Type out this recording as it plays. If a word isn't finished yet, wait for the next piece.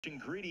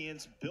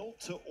Ingredients built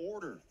to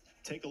order.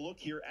 Take a look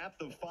here at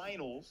the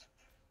finals.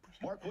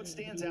 Mark, what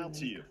stands out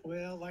to you?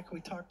 Well, like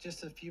we talked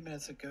just a few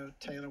minutes ago,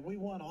 Taylor, we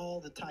won all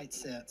the tight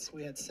sets.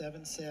 We had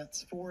 7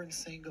 sets, 4 in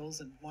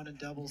singles and 1 in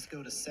doubles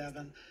go to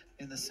 7,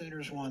 and the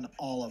Sooners won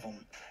all of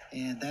them.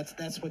 And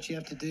that's what you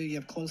have to do. You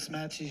have close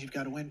matches, you've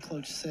got to win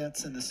close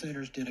sets, and the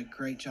Sooners did a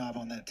great job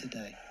on that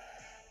today.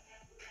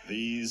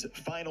 These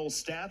final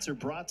stats are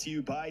brought to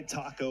you by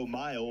Taco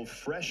Mile,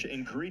 fresh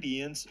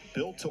ingredients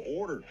built to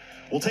order.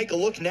 We'll take a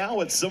look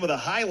now at some of the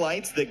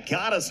highlights that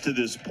got us to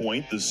this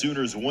point. The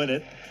Sooners win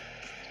it.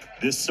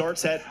 This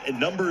starts at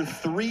number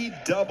 3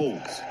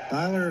 doubles.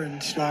 Byler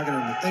and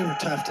Schlager, they were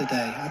tough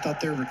today. I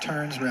thought their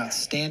returns were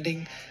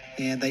outstanding,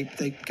 and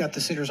they got the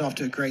Sooners off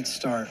to a great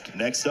start.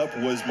 Next up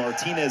was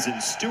Martinez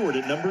and Stewart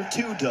at number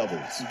 2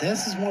 doubles.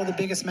 This is one of the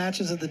biggest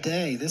matches of the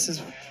day.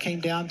 Came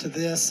down to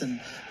this, and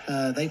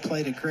they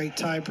played a great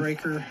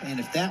tiebreaker.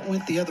 And if that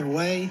went the other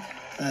way,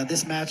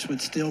 this match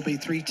would still be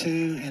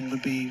 3-2 and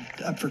would be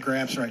up for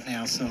grabs right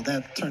now. So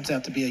that turns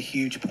out to be a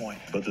huge point.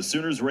 But the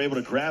Sooners were able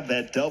to grab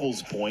that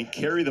doubles point,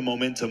 carry the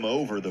momentum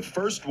over. The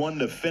first one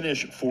to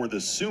finish for the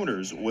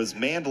Sooners was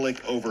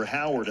Mandlik over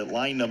Howard at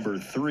line number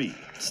 3.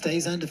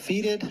 Stays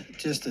undefeated,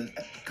 just an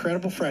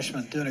incredible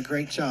freshman, doing a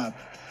great job.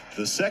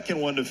 The second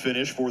one to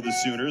finish for the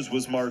Sooners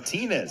was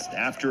Martinez.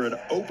 After an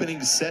opening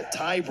set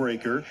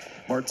tiebreaker,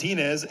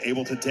 Martinez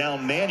able to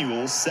down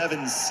Manuel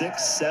 7-6,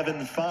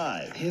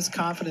 7-5. His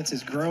confidence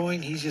is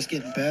growing. He's just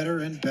getting better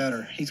and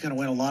better. He's going to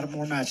win a lot of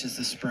more matches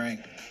this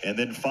spring. And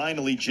then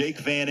finally, Jake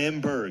Van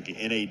Emberg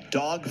in a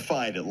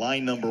dogfight at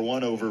line number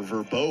 1 over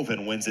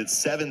Verboven wins it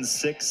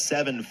 7-6,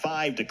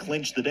 7-5 to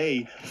clinch the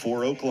day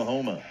for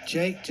Oklahoma.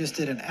 Jake just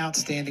did an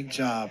outstanding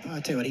job. I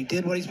tell you what, he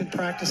did what he's been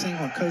practicing,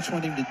 what Coach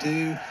wanted him to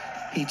do.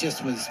 He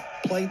just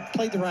played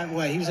the right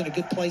way. He was in a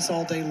good place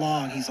all day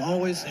long. He's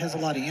always has a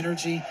lot of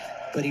energy,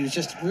 but he was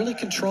just really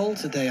controlled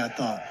today, I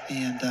thought.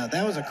 And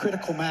that was a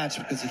critical match,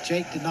 because if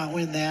Jake did not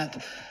win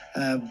that,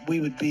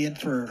 we would be in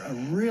for a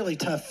really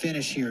tough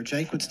finish here.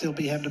 Jake would still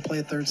be having to play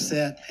a third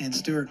set, and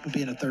Stewart would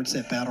be in a third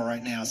set battle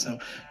right now. So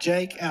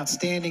Jake,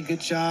 outstanding,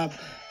 good job.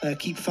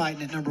 Keep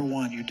fighting at number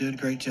 1. You're doing a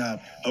great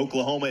job.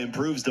 Oklahoma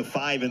improves to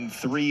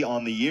 5-3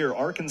 on the year.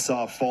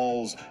 Arkansas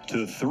falls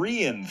to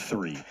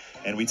 3-3.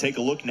 And we take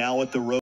a look now at the road.